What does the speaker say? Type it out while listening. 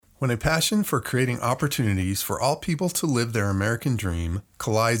When a passion for creating opportunities for all people to live their American dream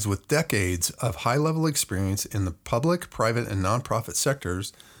collides with decades of high-level experience in the public, private, and nonprofit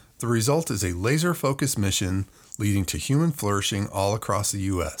sectors, the result is a laser-focused mission leading to human flourishing all across the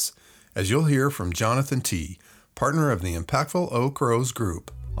U.S., as you'll hear from Jonathan T., partner of the impactful Oak Rose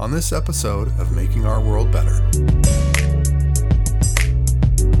Group, on this episode of Making Our World Better.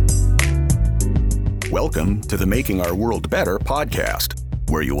 Welcome to the Making Our World Better podcast,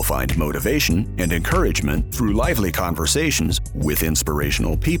 where you will find motivation and encouragement through lively conversations with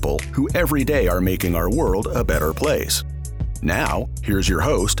inspirational people who every day are making our world a better place. Now, here's your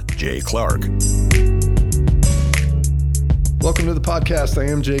host, Jay Clark. Welcome to the podcast. I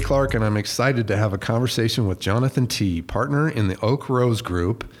am Jay Clark, and I'm excited to have a conversation with Jonathan T., partner in the Oak Rose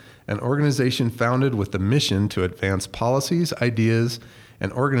Group, an organization founded with the mission to advance policies, ideas,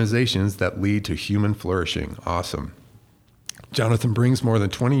 and organizations that lead to human flourishing. Awesome. Jonathan brings more than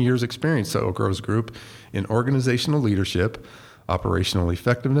 20 years experience to Oak Rose Group in organizational leadership, operational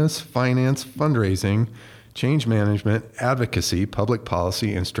effectiveness, finance, fundraising, change management, advocacy, public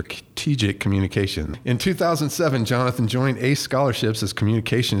policy, and strategic communication. In 2007, Jonathan joined ACE Scholarships as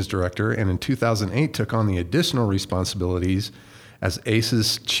communications director, and in 2008 took on the additional responsibilities as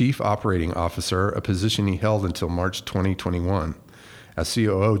ACE's chief operating officer, a position he held until March 2021. As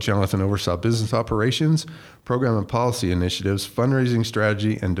COO, Jonathan oversaw business operations, program and policy initiatives, fundraising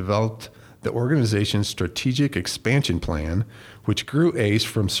strategy, and developed the organization's strategic expansion plan, which grew ACE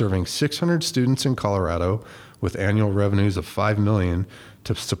from serving 600 students in Colorado with annual revenues of $5 million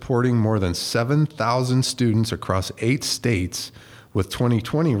to supporting more than 7,000 students across 8 states with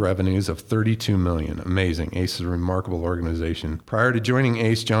 2020 revenues of $32 million. Amazing. ACE is a remarkable organization. Prior to joining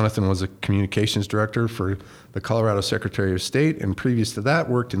ACE, Jonathan was a communications director for the Colorado Secretary of State, and previous to that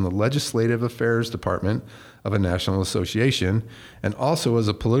worked in the Legislative Affairs Department of a national association, and also as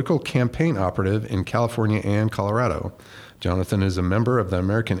a political campaign operative in California and Colorado. Jonathan is a member of the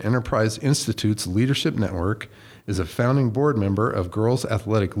American Enterprise Institute's Leadership Network, is a founding board member of Girls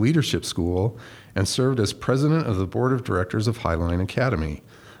Athletic Leadership School, and served as president of the board of directors of Highline Academy.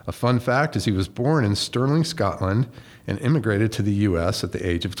 A fun fact is he was born in Stirling, Scotland, and immigrated to the U.S. at the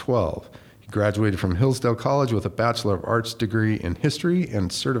age of 12. He graduated from Hillsdale College with a Bachelor of Arts degree in history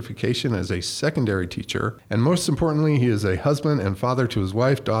and certification as a secondary teacher. And most importantly, he is a husband and father to his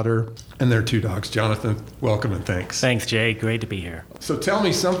wife, daughter, and their 2 dogs. Jonathan, welcome and thanks. Thanks, Jay. Great to be here. So tell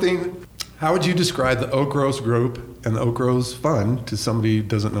me something. How would you describe the Oak Rose Group and the Oak Rose Fund to somebody who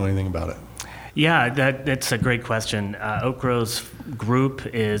doesn't know anything about it? Yeah, that's a great question. Oak Rose Group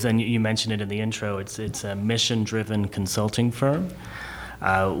is, and you mentioned it in the intro, it's a mission-driven consulting firm.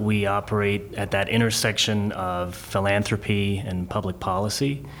 We operate at that intersection of philanthropy and public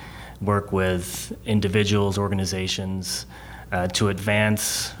policy, work with individuals, organizations to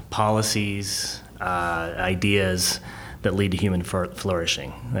advance policies, ideas that lead to human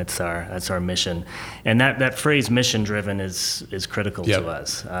flourishing. That's our mission, and that phrase "mission-driven" is critical to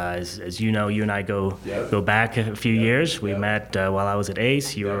us. As you know, you and I go back a few years. We met while I was at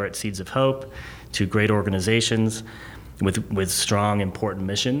ACE. You were at Seeds of Hope, 2 great organizations with strong, important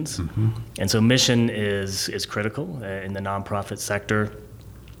missions. Mm-hmm. And so, mission is critical in the nonprofit sector.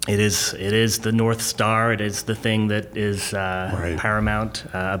 It is the North Star. It is the thing that is paramount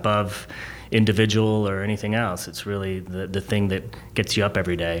above individual or anything else. It's really the thing that gets you up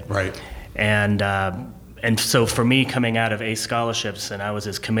every day. Right. And so for me, coming out of ACE Scholarships, and I was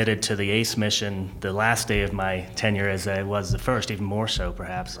as committed to the ACE mission the last day of my tenure as I was the first, even more so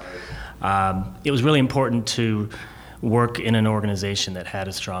perhaps. Right. It was really important to work in an organization that had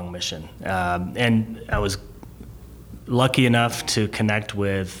a strong mission. And I was lucky enough to connect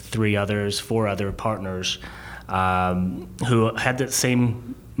with 4 other partners who had that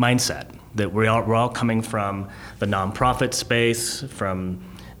same mindset, that we're all coming from the nonprofit space, from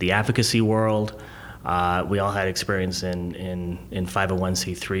the advocacy world. We all had experience in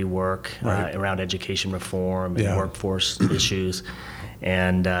 501c3 work around education reform and workforce issues.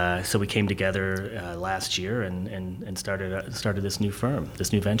 And so we came together last year and started this new firm,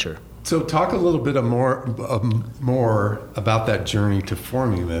 this new venture. So talk a little bit more about that journey to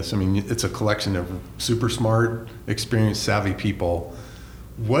forming this. I mean, it's a collection of super smart, experienced, savvy people.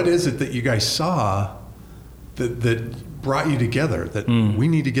 What is it that you guys saw that brought you together, that we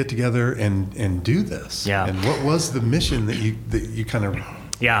need to get together and do this? Yeah. And what was the mission that you kind of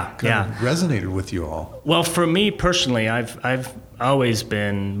resonated with you all? Well, for me personally, I've always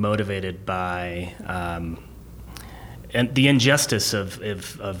been motivated by and the injustice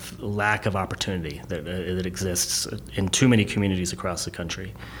of lack of opportunity that exists in too many communities across the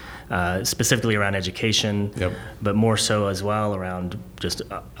country. specifically around education, but more so as well around just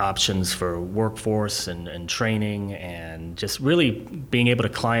options for workforce and training, and just really being able to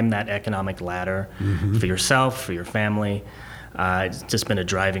climb that economic ladder for yourself, for your family. It's just been a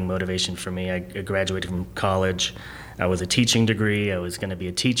driving motivation for me. I graduated from college. I was a teaching degree. I was going to be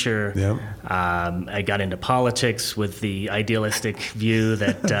a teacher. I got into politics with the idealistic view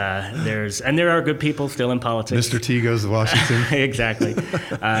that there are good people still in politics. Mr. T goes to Washington. Exactly.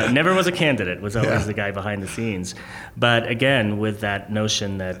 Never was a candidate. Was always the guy behind the scenes. But again, with that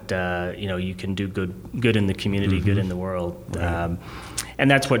notion that you can do good in the community, good in the world. Right. And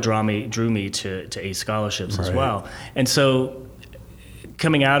that's what drew me to ACE scholarships as well. And so,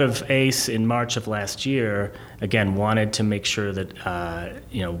 coming out of ACE in March of last year, again, wanted to make sure that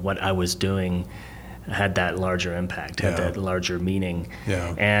what I was doing had that larger impact, had that larger meaning,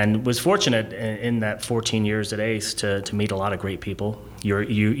 and was fortunate in that 14 years at ACE to meet a lot of great people. You were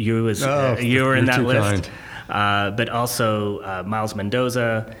in that list, but also Miles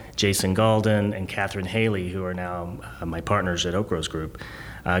Mendoza, Jason Galden, and Catherine Haley, who are now my partners at Oak Rose Group.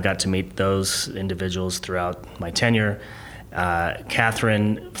 I got to meet those individuals throughout my tenure.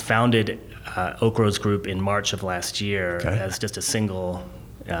 Catherine founded Oak Rose Group in March of last year as just a single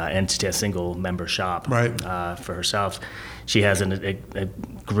entity, a single member shop for herself. She has a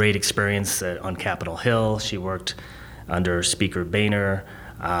great experience on Capitol Hill. She worked under Speaker Boehner,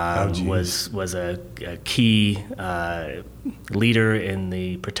 was a key leader in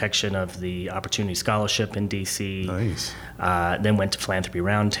the protection of the Opportunity Scholarship in D.C. Nice. Then went to Philanthropy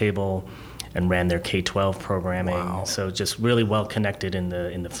Roundtable and ran their K-12 programming. Wow. So just really well connected in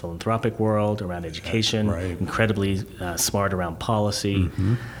the philanthropic world around education, incredibly smart around policy.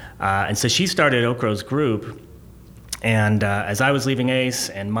 And so she started Oak Rose Group. And as I was leaving ACE,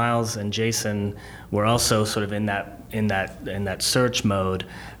 and Miles and Jason were also sort of in that search mode,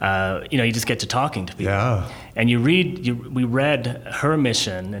 you just get to talking to people. Yeah. And we read her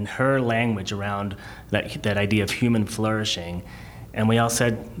mission and her language around that idea of human flourishing. And we all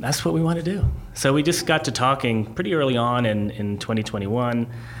said, that's what we want to do. So we just got to talking pretty early on in 2021,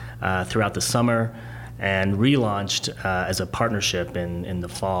 throughout the summer, and relaunched as a partnership in the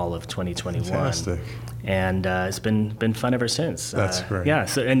fall of 2021. Fantastic. And it's been fun ever since. That's great. Yeah.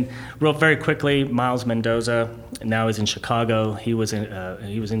 So, and very quickly, Miles Mendoza now is in Chicago. He was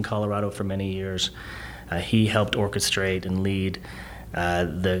in Colorado for many years. He helped orchestrate and lead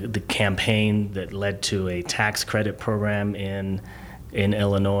the campaign that led to a tax credit program in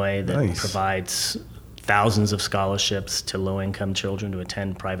Illinois that provides thousands of scholarships to low-income children to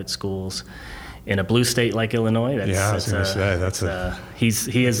attend private schools in a blue state like Illinois.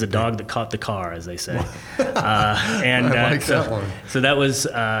 He is the dog that caught the car, as they say. And I like that one. So that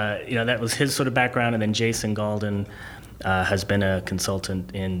was his sort of background, and then Jason Galden has been a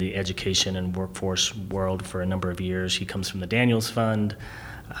consultant in the education and workforce world for a number of years. He comes from the Daniels Fund,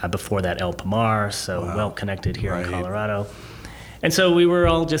 before that El Pomar, so well connected here in Colorado. And so we were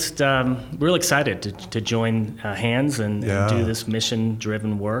all just real excited to join hands and do this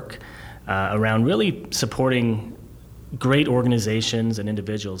mission-driven work around really supporting great organizations and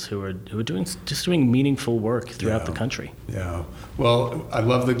individuals who are doing meaningful work throughout the country. Yeah. Well, I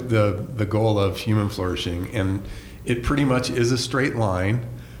love the goal of human flourishing, and it pretty much is a straight line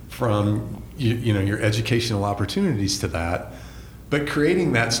from your educational opportunities to that. But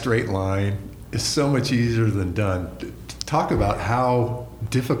creating that straight line is so much easier than done. Talk about how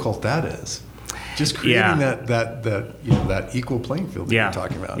difficult that is. Just creating that equal playing field that you're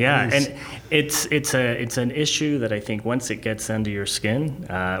talking about. Yeah, and it's an issue that I think once it gets under your skin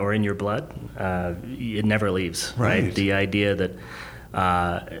or in your blood, it never leaves. Right. The idea that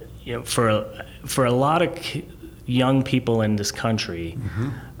for a lot of young people in this country,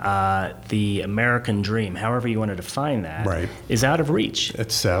 the American dream, however you want to define that, is out of reach.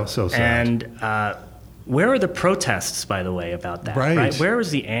 It's so sad. And where are the protests, by the way, about that? Right. Where is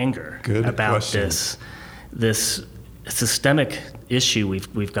the anger about this systemic issue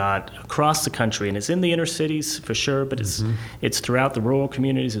we've got across the country? And it's in the inner cities for sure, but it's throughout the rural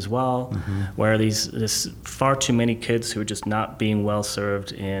communities as well, where there's far too many kids who are just not being well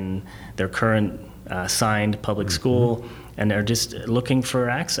served in their current signed public school, and they're just looking for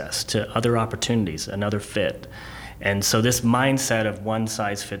access to other opportunities, another fit. And so this mindset of one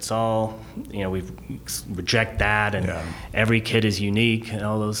size fits all, we reject that, and every kid is unique, and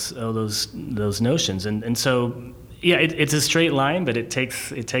all those notions. And so, it's a straight line, but it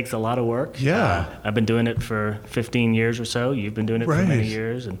takes a lot of work. Yeah, I've been doing it for 15 years or so. You've been doing it for many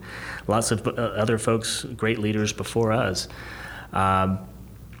years, and lots of other folks, great leaders before us.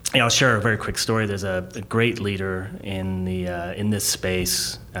 I'll share a very quick story. There's a great leader in this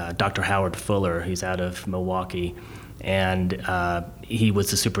space, Dr. Howard Fuller. He's out of Milwaukee, and he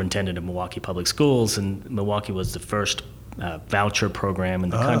was the superintendent of Milwaukee Public Schools, and Milwaukee was the first voucher program in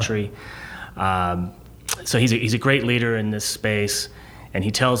the country. So he's a great leader in this space, and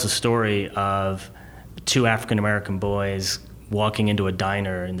he tells a story of 2 African American boys walking into a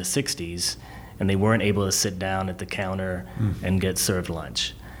diner in the 60s, and they weren't able to sit down at the counter and get served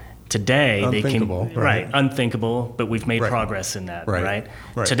lunch. Today, unthinkable, they can, right, unthinkable, but we've made progress in that, right?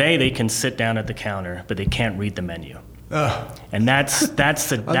 Today, they can sit down at the counter, but they can't read the menu. And that's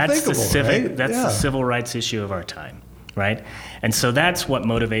the civil rights issue of our time, right? And so that's what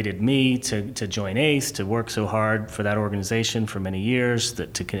motivated me to join ACE, to work so hard for that organization for many years, to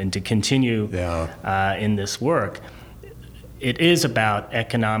continue in this work. It is about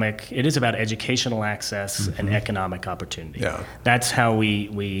educational access and economic opportunity. Yeah. That's how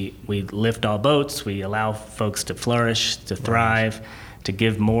we lift all boats. We allow folks to flourish, to thrive, to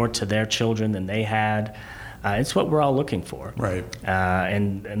give more to their children than they had. It's what we're all looking for. Right.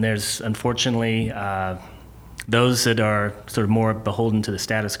 And there's, unfortunately, those that are sort of more beholden to the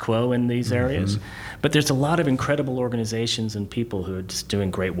status quo in these areas. But there's a lot of incredible organizations and people who are just doing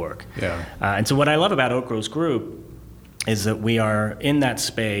great work. Yeah. And so what I love about Oak Grove's group is that we are in that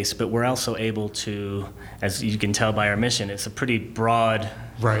space, but we're also able to, as you can tell by our mission, it's a pretty broad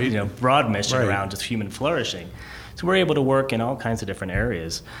mission around just human flourishing. So we're able to work in all kinds of different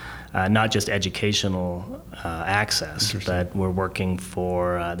areas, not just educational access, but we're working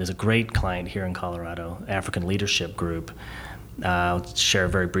for, there's a great client here in Colorado, African Leadership Group. I'll share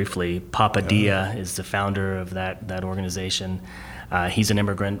very briefly. Papa Dia is the founder of that organization. He's an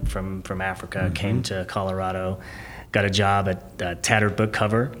immigrant from Africa, came to Colorado, got a job at Tattered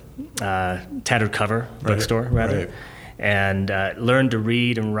Cover bookstore, and learned to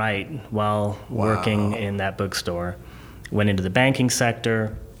read and write while working in that bookstore. Went into the banking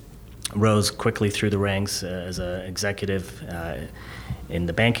sector, rose quickly through the ranks as an executive in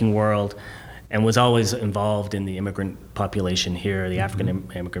the banking world, and was always involved in the immigrant population here, the African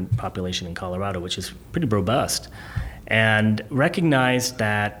immigrant population in Colorado, which is pretty robust. And recognized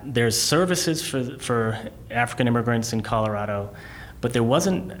that there's services for African immigrants in Colorado, but there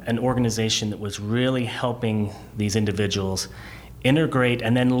wasn't an organization that was really helping these individuals integrate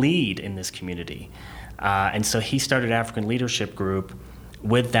and then lead in this community. And so he started African Leadership Group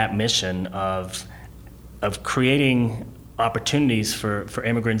with that mission of creating opportunities for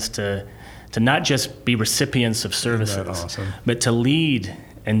immigrants to not just be recipients of services, but to lead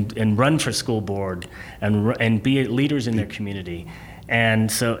and run for school board and be leaders in their community.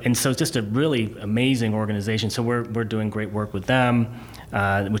 And so it's just a really amazing organization. So we're doing great work with them,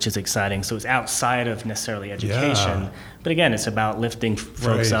 which is exciting. So it's outside of necessarily education, but again, it's about lifting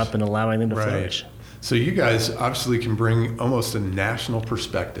folks up and allowing them to flourish. So you guys obviously can bring almost a national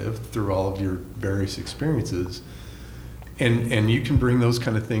perspective through all of your various experiences, and you can bring those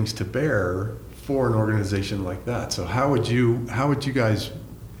kind of things to bear for an organization like that. So how would you guys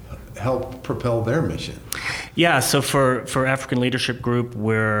help propel their mission? Yeah, so for African Leadership Group,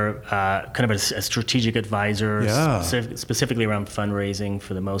 we're kind of a strategic advisor, specifically around fundraising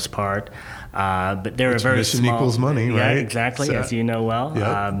for the most part. But they're a very mission small... equals money, right? Yeah, exactly, as you know well.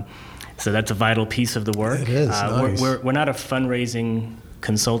 Yep. So that's a vital piece of the work. It is, nice. We're not a fundraising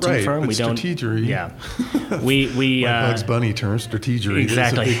consulting firm. We don't. Strategery. Yeah. We Bugs Bunny term, strategery is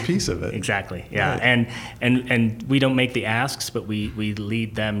a big piece of it. Exactly. Yeah. Right. And we don't make the asks, but we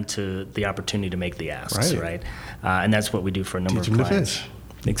lead them to the opportunity to make the asks. Right. And that's what we do for a number of clients. Teach them to fish.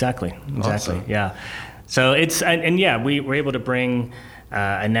 Exactly. Awesome. Yeah. So it's we're able to bring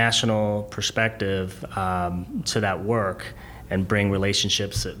a national perspective to that work and bring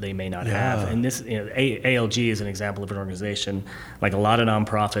relationships that they may not have. And this, ALG is an example of an organization, like a lot of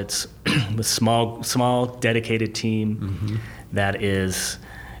nonprofits, with small dedicated team that is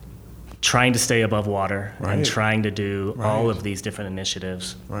trying to stay above water and trying to do all of these different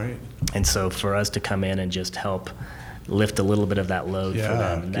initiatives. Right. And so for us to come in and just help lift a little bit of that load for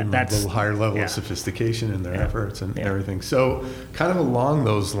them. That's a little higher level of sophistication in their efforts and everything. So kind of along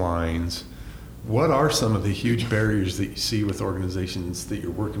those lines, what are some of the huge barriers that you see with organizations that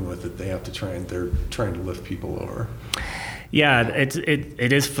you're working with that they have to they're trying to lift people over? Yeah,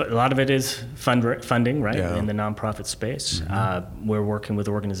 it is a lot of it is funding, right? In the nonprofit space. We're working with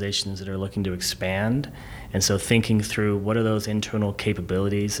organizations that are looking to expand, and so thinking through what are those internal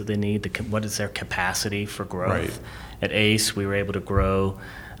capabilities that they need, what is their capacity for growth. At ACE, we were able to grow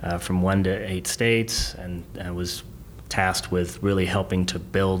from 1 to 8 states, and was tasked with really helping to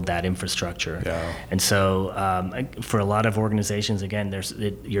build that infrastructure. Yeah. And so for a lot of organizations, again,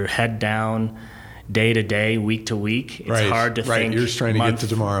 you're head down, day to day, week to week. It's hard to think. You're just trying to get to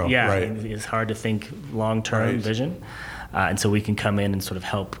tomorrow. Yeah, right. It's hard to think long-term vision. And so we can come in and sort of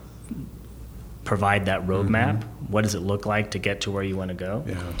help provide that roadmap. Mm-hmm. What does it look like to get to where you want to go?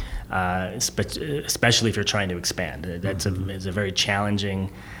 Yeah. Especially if you're trying to expand. That's it's a very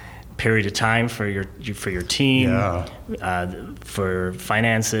challenging period of time for your team, for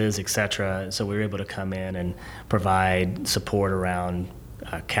finances, etc. So we were able to come in and provide support around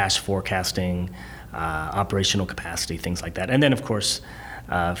cash forecasting, operational capacity, things like that. And then, of course,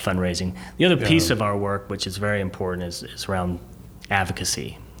 fundraising. The other piece of our work, which is very important, is around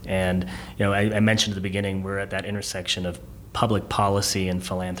advocacy. And I mentioned at the beginning, we're at that intersection of public policy and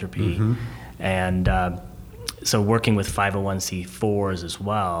philanthropy, and so working with 501c4s as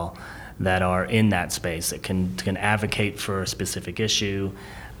well that are in that space that can advocate for a specific issue,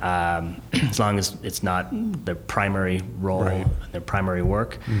 as long as it's not their primary role, their primary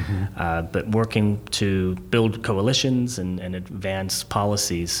work, but working to build coalitions and advance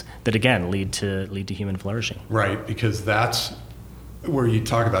policies that again lead to human flourishing. Right, because that's where you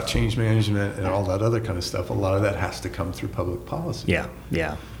talk about change management and all that other kind of stuff. A lot of that has to come through public policy.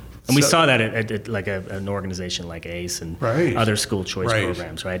 Yeah. And we saw that at like an organization like ACE and other school choice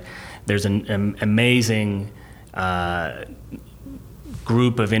programs, right? There's an amazing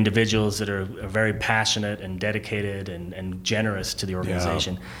group of individuals that are very passionate and dedicated and generous to the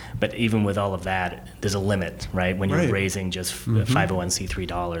organization. But even with all of that, there's a limit, right? When you're raising just 501c3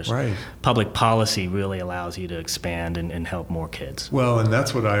 dollars. Right. Public policy really allows you to expand and help more kids. Well, and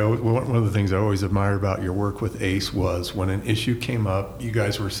that's what one of the things I always admired about your work with ACE was when an issue came up, you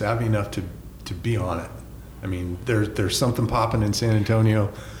guys were savvy enough to be on it. I mean, there's something popping in San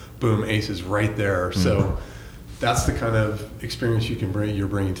Antonio, boom, ACE is right there. So that's the kind of experience you're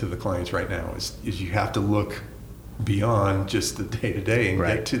bringing to the clients right now is you have to look beyond just the day-to-day and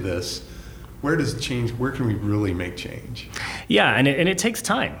get to this. Where can we really make change? Yeah, and it takes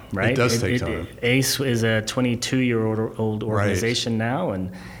time, right? It does take time. ACE is a 22-year-old organization now,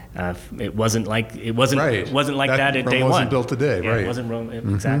 and it wasn't like that at day one. It wasn't built today, right? It wasn't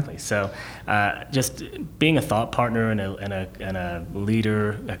exactly. So, just being a thought partner and a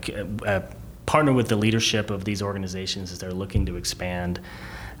leader, a partner with the leadership of these organizations as they're looking to expand,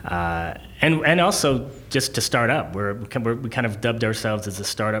 and also just to start up. We kind of dubbed ourselves as a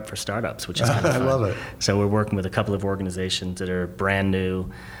startup for startups, which is kind of fun. I love it. So we're working with a couple of organizations that are brand new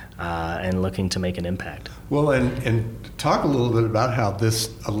and looking to make an impact. Well, and talk a little bit about how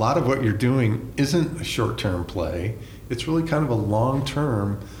a lot of what you're doing isn't a short-term play. It's really kind of a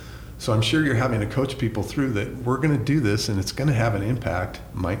long-term. So I'm sure you're having to coach people through that. We're going to do this, and it's going to have an impact.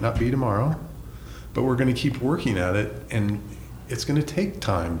 Might not be tomorrow, but we're going to keep working at it, and it's going to take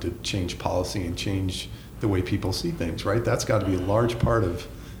time to change policy and change the way people see things, right? That's got to be a large part of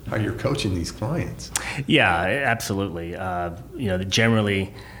how you're coaching these clients. Yeah, absolutely.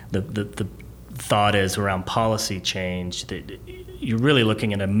 Generally, the thought is around policy change that you're really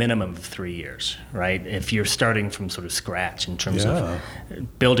looking at a minimum of 3 years, right? If you're starting from sort of scratch in terms of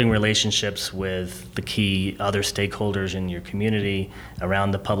building relationships with the key other stakeholders in your community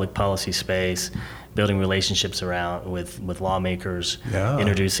around the public policy space, building relationships with lawmakers,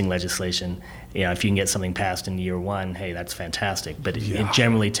 introducing legislation. If you can get something passed in year one, hey, that's fantastic. But it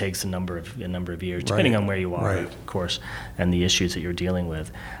generally takes a number of years, depending on where you are, of course, and the issues that you're dealing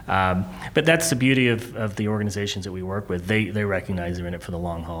with. But that's the beauty of the organizations that we work with. They recognize they're in it for the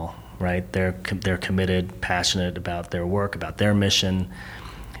long haul, right? They're committed, passionate about their work, about their mission.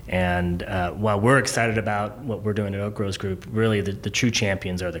 And while we're excited about what we're doing at Oak Groves Group, really the true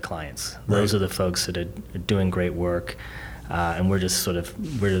champions are the clients. Those are the folks that are doing great work, and we're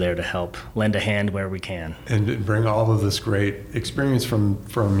there to help, lend a hand where we can. And bring all of this great experience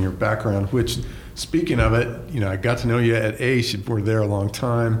from your background, which, speaking of it, I got to know you at ACE. You were there a long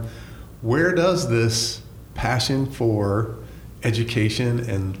time. Where does this passion for education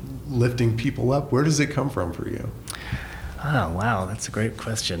and lifting people up, where does it come from for you? Oh, wow, that's a great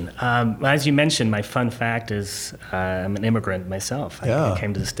question. As you mentioned, my fun fact is I'm an immigrant myself. I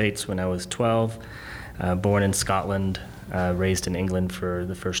came to the States when I was 12, born in Scotland, raised in England for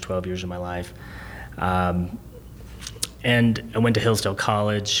the first 12 years of my life. And I went to Hillsdale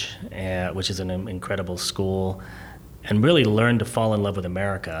College, which is an incredible school, and really learned to fall in love with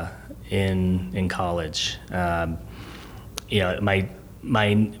America in college.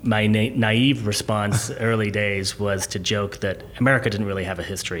 my naive response early days was to joke that America didn't really have a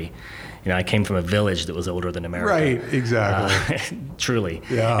history. I came from a village that was older than America. Right, exactly. Truly.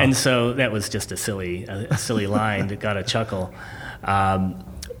 Yeah. And so that was just a silly line that got a chuckle.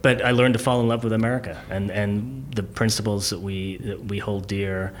 But I learned to fall in love with America and the principles that we hold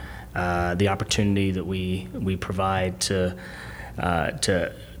dear, the opportunity that we provide to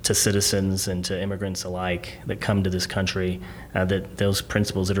citizens and to immigrants alike that come to this country, that those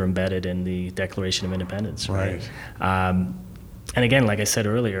principles that are embedded in the Declaration of Independence. Right. And again, like I said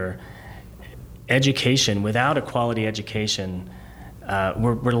earlier, education, without a quality education,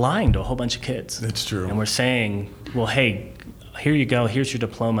 we're lying to a whole bunch of kids. That's true. And we're saying, well, hey, here you go, here's your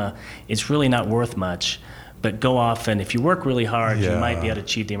diploma. It's really not worth much, but go off, and if you work really hard, you might be able to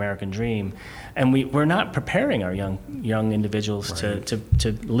achieve the American dream. And we're not preparing our young individuals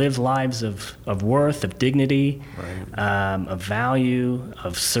to live lives of worth, of dignity, of value,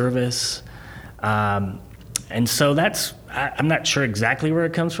 of service. And so I'm not sure exactly where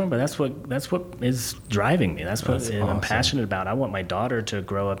it comes from, but that's what is driving me. That's what I'm passionate about. I want my daughter to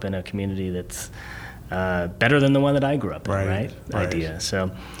grow up in a community that's better than the one that I grew up in, right? Idea.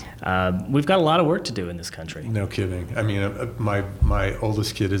 So we've got a lot of work to do in this country. No kidding. I mean, my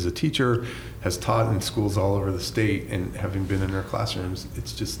oldest kid is a teacher, has taught in schools all over the state, and having been in their classrooms,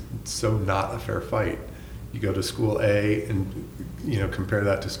 it's just so not a fair fight. You go to school A and compare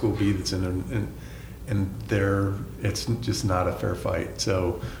that to school B that's it's just not a fair fight.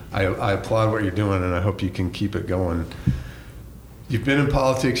 So I applaud what you're doing, and I hope you can keep it going. You've been in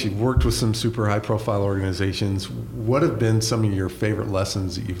politics, you've worked with some super high profile organizations. What have been some of your favorite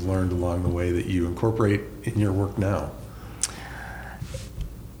lessons that you've learned along the way that you incorporate in your work now?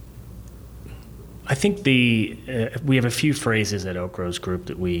 I think we have a few phrases at Oak Rose Group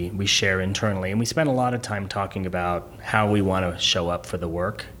that we share internally, and we spend a lot of time talking about how we want to show up for the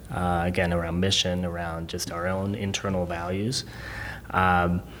work, again, around mission, around just our own internal values.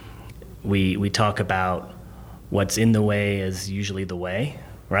 We talk about what's in the way is usually the way,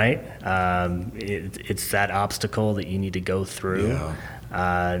 right? It's that obstacle that you need to go through.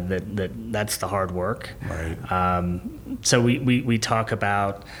 That's the hard work. Right. So we talk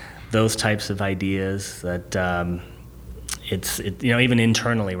about those types of ideas that it's even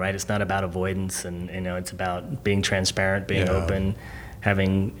internally, right? It's not about avoidance, and it's about being transparent, being open,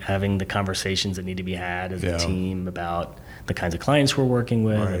 having the conversations that need to be had as a team about the kinds of clients we're working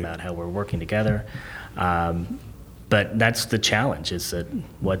with, about how we're working together. But that's the challenge: is that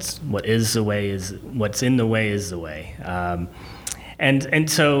what's in the way is the way, and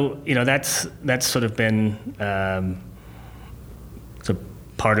so that's sort of been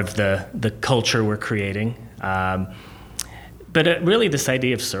part of the culture we're creating, but really this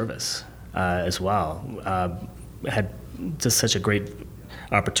idea of service as well. Had just such a great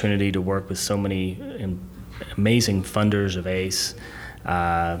opportunity to work with so many amazing funders of ACE.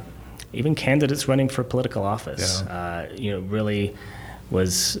 Even candidates running for political office, really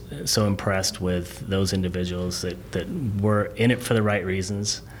was so impressed with those individuals that were in it for the right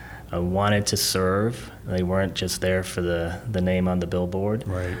reasons, wanted to serve. They weren't just there for the name on the billboard.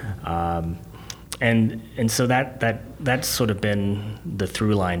 Right. And so that's sort of been the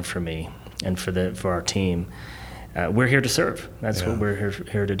through line for me and for our team. We're here to serve. That's what we're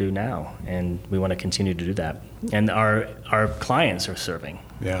here to do now, and we want to continue to do that. And our clients are serving.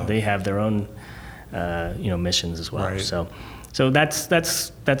 Yeah. They have their own missions as well. Right. So that's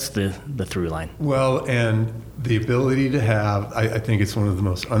the through line. Well, and the ability to have, I think it's one of the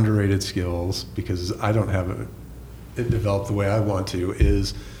most underrated skills, because I don't have it developed the way I want to,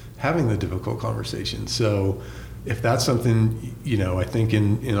 is having the difficult conversation. So if that's something, I think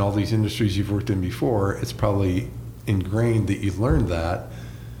in all these industries you've worked in before, it's probably ingrained that you've learned that,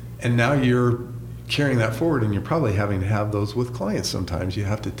 and now you're carrying that forward, and you're probably having to have those with clients. Sometimes you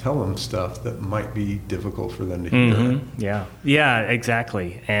have to tell them stuff that might be difficult for them to hear. Mm-hmm. Yeah,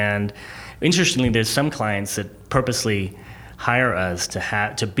 exactly. And interestingly, there's some clients that purposely hire us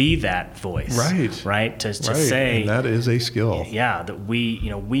to be that voice, right? To say, and that is a skill. Yeah, that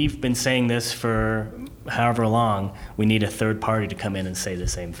we've been saying this for however long. We need a third party to come in and say the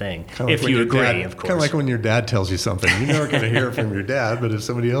same thing. If you agree, of course. Kind of like when your dad tells you something. You're never going to hear it from your dad, but if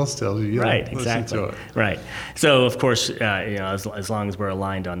somebody else tells you, you listen to it. Right. So of course, as long as we're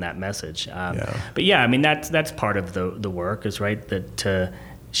aligned on that message. But yeah, I mean that's part of the work is that to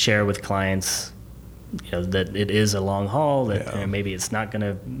share with clients. That it is a long haul, that maybe it's not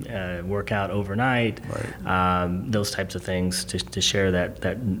going to work out overnight. Right. Those types of things, to share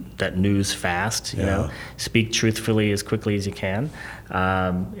that news fast. Speak truthfully as quickly as you can,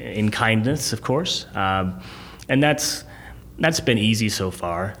 in kindness, of course. And that's that's been easy so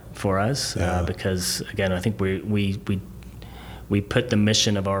far for us because, again, I think we put the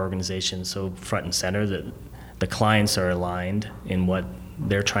mission of our organization so front and center that the clients are aligned in what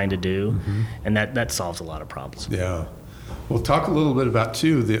they're trying to do, and that solves a lot of problems. Yeah. Well, talk a little bit about,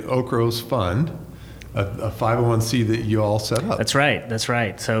 too, the Oak Rose Fund, a 501c that you all set up. That's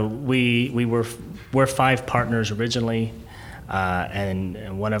right. So we're 5 partners originally,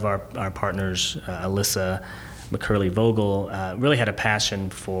 and one of our partners, Alyssa McCurley-Vogel, really had a passion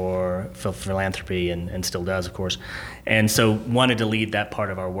for philanthropy and still does, of course, and so wanted to lead that part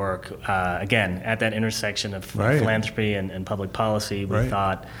of our work. Again, at that intersection of philanthropy and public policy, we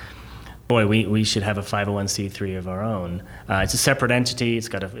thought, boy, we should have a 501c3 of our own. It's a separate entity. It's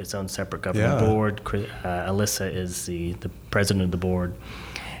got its own separate governing board. Alyssa is the president of the board.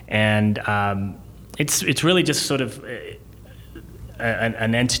 And it's really just sort of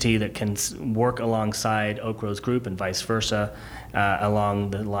an entity that can work alongside Oak Rose Group and vice versa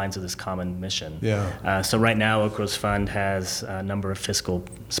along the lines of this common mission. So right now, Oak Rose Fund has a number of fiscal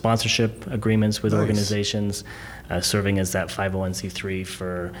sponsorship agreements with organizations, serving as that 501c3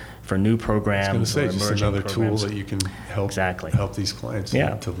 for new programs. I was going to say, just another programs. tool that you can help these clients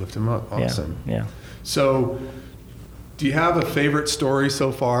to lift them up. Awesome. Yeah. So do you have a favorite story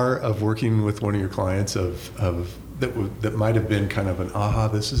so far of working with one of your clients that might have been kind of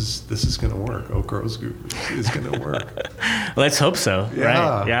an this is going to work. Oak Rose Group is going to work. Let's hope so.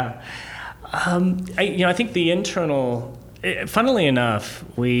 Right? Yeah. I think the internal. Funnily enough,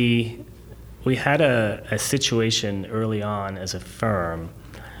 we had a situation early on as a firm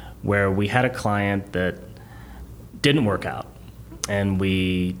where we had a client that didn't work out, and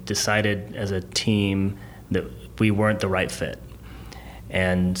we decided as a team that we weren't the right fit.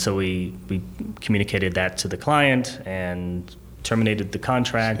 And so we communicated that to the client and terminated the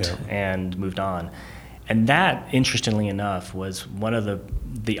contract and moved on. And that, interestingly enough, was one of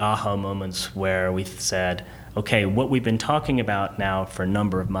the aha moments where we said, okay, what we've been talking about now for a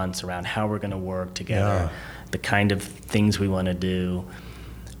number of months around how we're going to work together, the kind of things we want to do,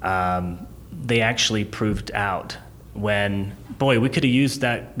 they actually proved out when, boy, we could have used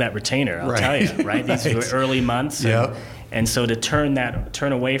that retainer, I'll tell you, right? These were early months. And so to turn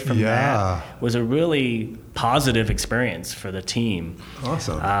away from that was a really positive experience for the team.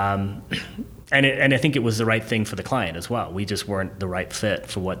 Awesome. And I think it was the right thing for the client as well. We just weren't the right fit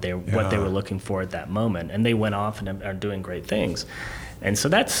for what they were looking for at that moment. And they went off and are doing great things. And so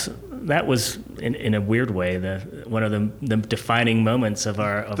that was in a weird way one of the defining moments of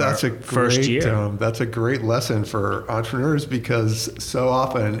our first year. That's a great lesson for entrepreneurs, because so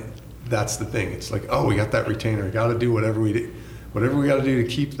often that's the thing. It's like, we got that retainer. We got to do whatever we got to do to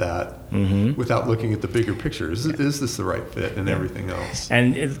keep that, without looking at the bigger picture. Is this the right fit and everything else?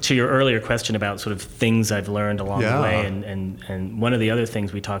 And to your earlier question about sort of things I've learned along the way, and one of the other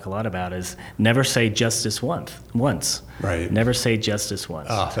things we talk a lot about is never say justice once. Right. Never say justice once.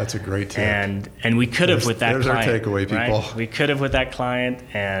 That's a great tip. And we could have with that client. There's our takeaway, people. Right? We could have with that client,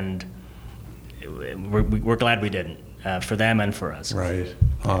 and we're glad we didn't, for them and for us. Right.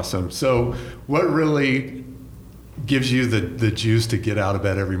 Awesome. So what really gives you the juice to get out of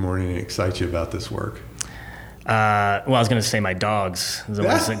bed every morning and excites you about this work? I was going to say my dogs, the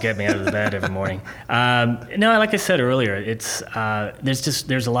ones that get me out of the bed every morning. No, like I said earlier, it's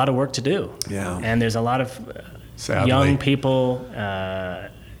there's a lot of work to do. And there's a lot of young people.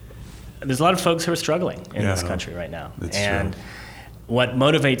 There's a lot of folks who are struggling in this country right now. That's true. What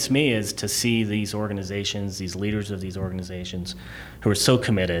motivates me is to see these organizations, these leaders of these organizations, who are so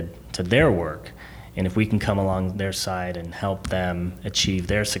committed to their work. And if we can come along their side and help them achieve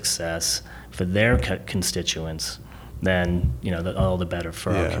their success for their constituents, then all the better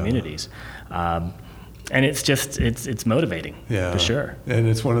for our communities. And it's motivating, for sure. And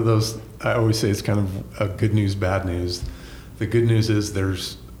it's one of those, I always say it's kind of a good news, bad news. The good news is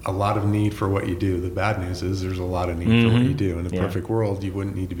there's a lot of need for what you do. The bad news is there's a lot of need for what you do. In a perfect world, you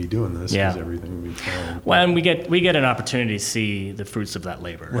wouldn't need to be doing this, because everything would be fine. Well, and we get an opportunity to see the fruits of that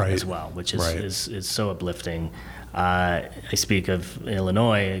labor as well, which is so uplifting. I speak of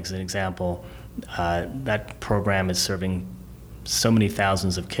Illinois as an example. That program is serving so many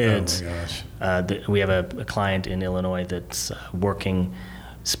thousands of kids. Oh my gosh. We have a client in Illinois that's working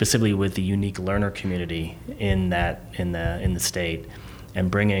specifically with the unique learner community in the state, and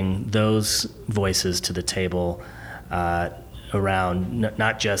bringing those voices to the table around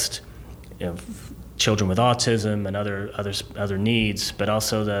not just children with autism and other needs, but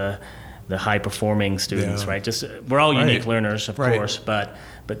also the high performing students, right? Just we're all unique learners, of course, but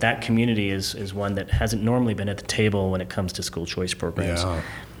that community is one that hasn't normally been at the table when it comes to school choice programs.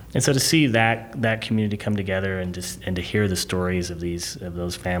 And so to see that community come together and to hear the stories of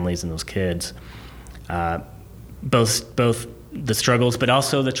those families and those kids, both the struggles, but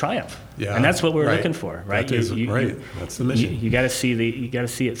also the triumph. Yeah, and that's what we're looking for, right? That's the mission. You got to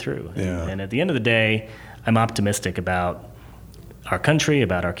see it through. Yeah. And at the end of the day, I'm optimistic about our country,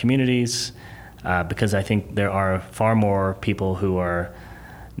 about our communities, because I think there are far more people who are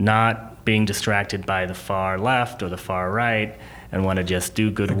not being distracted by the far left or the far right and want to just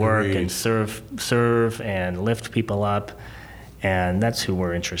do good work and serve and lift people up. And that's who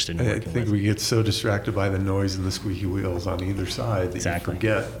we're interested in working with. I think we get so distracted by the noise and the squeaky wheels on either side that you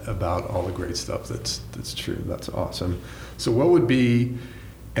forget about all the great stuff that's true. That's awesome. So what would be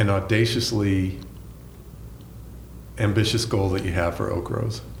an audaciously ambitious goal that you have for Oak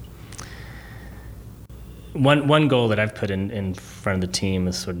Rose? One goal that I've put in front of the team,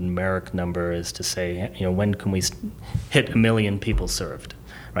 a sort of numeric number, is to say, when can we hit 1 million people served,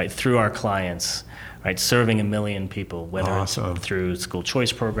 right, through our clients, right, serving 1 million people, whether it's through school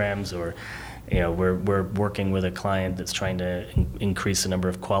choice programs or, we're working with a client that's trying to increase the number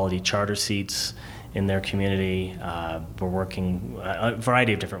of quality charter seats in their community. We're working a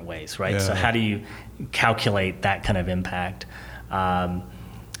variety of different ways, right? Yeah. So how do you calculate that kind of impact?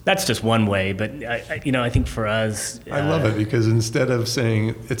 That's just one way, but I think for us, I love it because instead of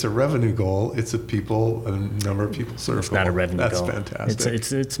saying it's a revenue goal, it's a number of people served. It's not a revenue goal. That's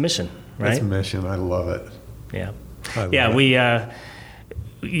fantastic. It's mission, right? It's mission. I love it. Yeah.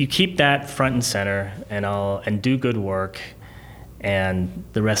 You keep that front and center, and do good work, and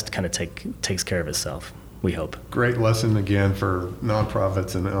the rest kind of takes care of itself. We hope. Great lesson again for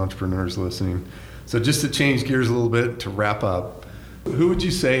nonprofits and entrepreneurs listening. So just to change gears a little bit to wrap up. Who would you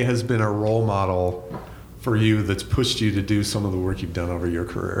say has been a role model for you that's pushed you to do some of the work you've done over your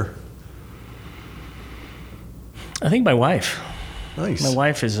career? I think my wife. Nice. My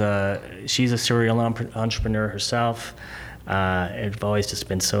wife she's a serial entrepreneur herself. I've always just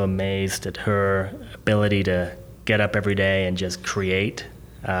been so amazed at her ability to get up every day and just create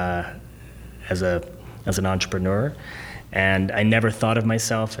as an entrepreneur. And I never thought of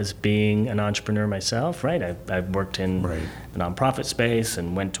myself as being an entrepreneur myself, right? I've worked in the nonprofit space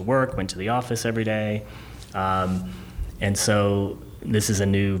and went to work, went to the office every day. And so this is a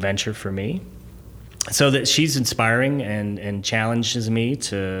new venture for me. So that she's inspiring and challenges me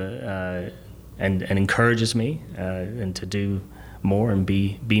to and encourages me and to do more and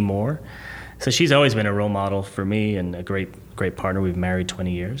be more. So she's always been a role model for me and a great partner. We've married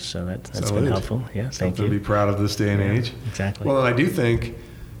 20 years, so that's been helpful. Yeah, thank you. Something to be proud of this day and age. Exactly. Well, and I do think,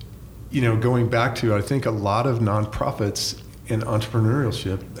 going back to, I think a lot of nonprofits in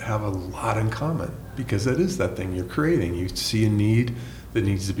entrepreneurship have a lot in common because that is that thing you're creating. You see a need that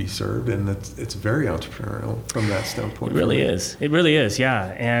needs to be served, and it's very entrepreneurial from that standpoint. It really is. It really is,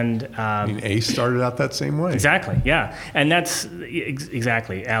 yeah. And ACE started out that same way. Exactly, yeah. And that's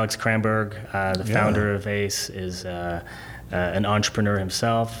exactly. Alex Kramberg, the founder of ACE, is an entrepreneur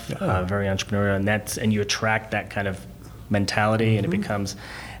himself, very entrepreneurial, and you attract that kind of mentality, and it becomes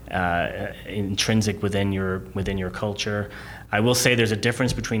intrinsic within your culture. I will say there's a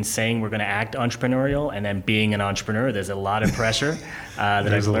difference between saying we're going to act entrepreneurial and then being an entrepreneur. There's a lot of pressure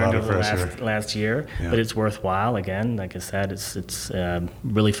that I've learned over the last year, but it's worthwhile. Again, like I said, it's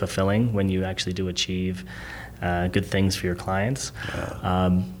really fulfilling when you actually do achieve good things for your clients.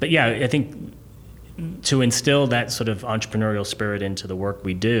 But yeah, I think to instill that sort of entrepreneurial spirit into the work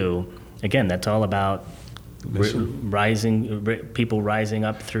we do, again, that's all about people rising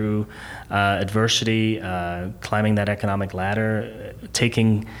up through adversity, climbing that economic ladder,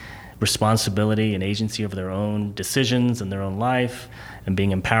 taking responsibility and agency over their own decisions and their own life, and being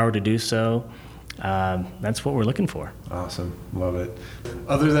empowered to do so. That's what we're looking for. Awesome. Love it.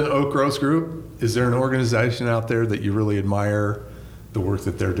 Other than Oak Rose Group, is there an organization out there that you really admire the work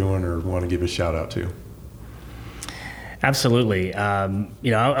that they're doing or want to give a shout out to? Absolutely.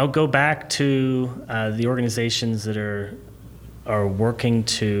 I'll go back to the organizations that are working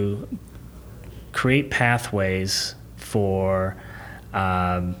to create pathways for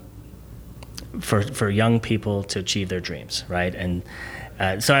young people to achieve their dreams, right? And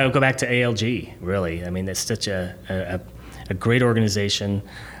so I'll go back to ALG. Really, I mean, it's such a great organization.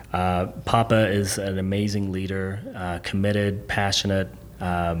 Papa is an amazing leader, committed, passionate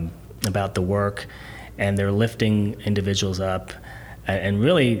about the work. And they're lifting individuals up, and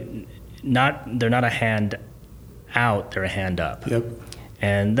really, they're not a hand out; they're a hand up. Yep.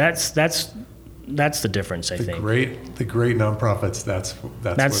 And that's that's the difference, I think. The great nonprofits.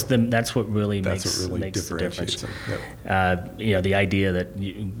 That's what really makes the difference. Yep. The idea that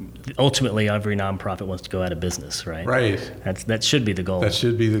ultimately every nonprofit wants to go out of business, right? Right. That should be the goal. That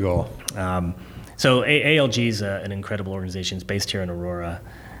should be the goal. So ALG is an incredible organization. It's based here in Aurora,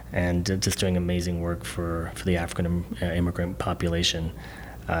 and just doing amazing work for the African immigrant population.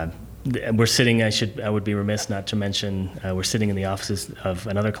 We're sitting, I would be remiss not to mention, we're sitting in the offices of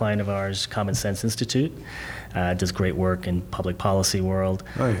another client of ours, Common Sense Institute. Does great work in public policy world.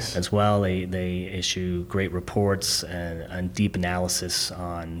 Nice. As well. They issue great reports and deep analysis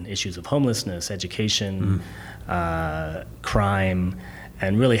on issues of homelessness, education, crime,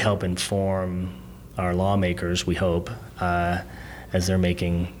 and really help inform our lawmakers, we hope, as they're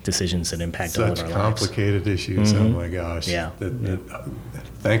making decisions that impact all of our lives. Such complicated issues. Oh my gosh. Yeah.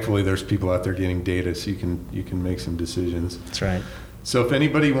 Thankfully, there's people out there getting data, so you can make some decisions. That's right. So if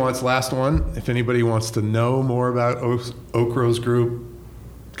anybody wants to know more about Oak Rose Group,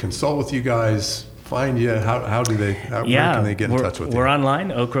 consult with you guys, find you, where can they get in touch with you? We're online,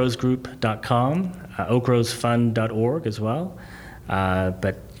 oakrosegroup.com, oakrosefund.org as well.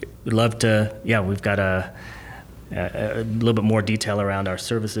 But we'd love to, we've got a little bit more detail around our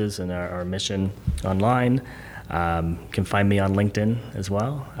services and our mission online. You can find me on LinkedIn as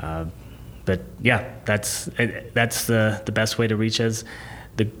well. But that's the best way to reach us.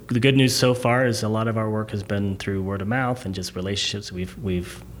 The good news so far is a lot of our work has been through word of mouth and just relationships we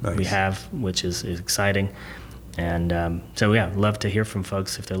have, which is exciting. And love to hear from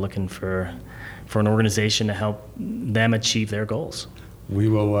folks if they're looking for an organization to help them achieve their goals. We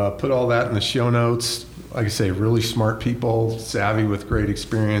will put all that in the show notes. Like I say, really smart people, savvy with great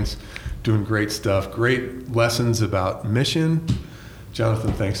experience, doing great stuff, great lessons about mission.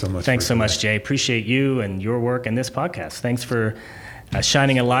 Jonathan, thanks so much. Thanks so much, Jay. Appreciate you and your work and this podcast. Thanks for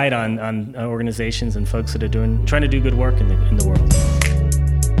shining a light on organizations and folks that are trying to do good work in the world.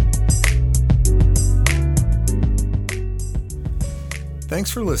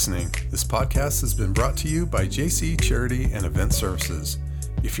 Thanks for listening. This podcast has been brought to you by JC Charity and Event Services.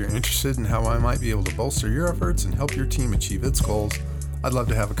 If you're interested in how I might be able to bolster your efforts and help your team achieve its goals, I'd love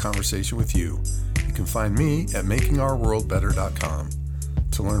to have a conversation with you. You can find me at makingourworldbetter.com.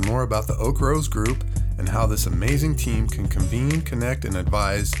 To learn more about the Oak Rose Group and how this amazing team can convene, connect, and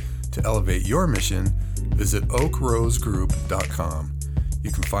advise to elevate your mission, visit oakrosegroup.com.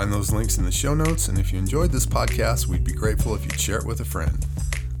 You can find those links in the show notes, and if you enjoyed this podcast, we'd be grateful if you'd share it with a friend.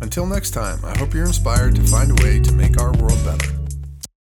 Until next time, I hope you're inspired to find a way to make our world better.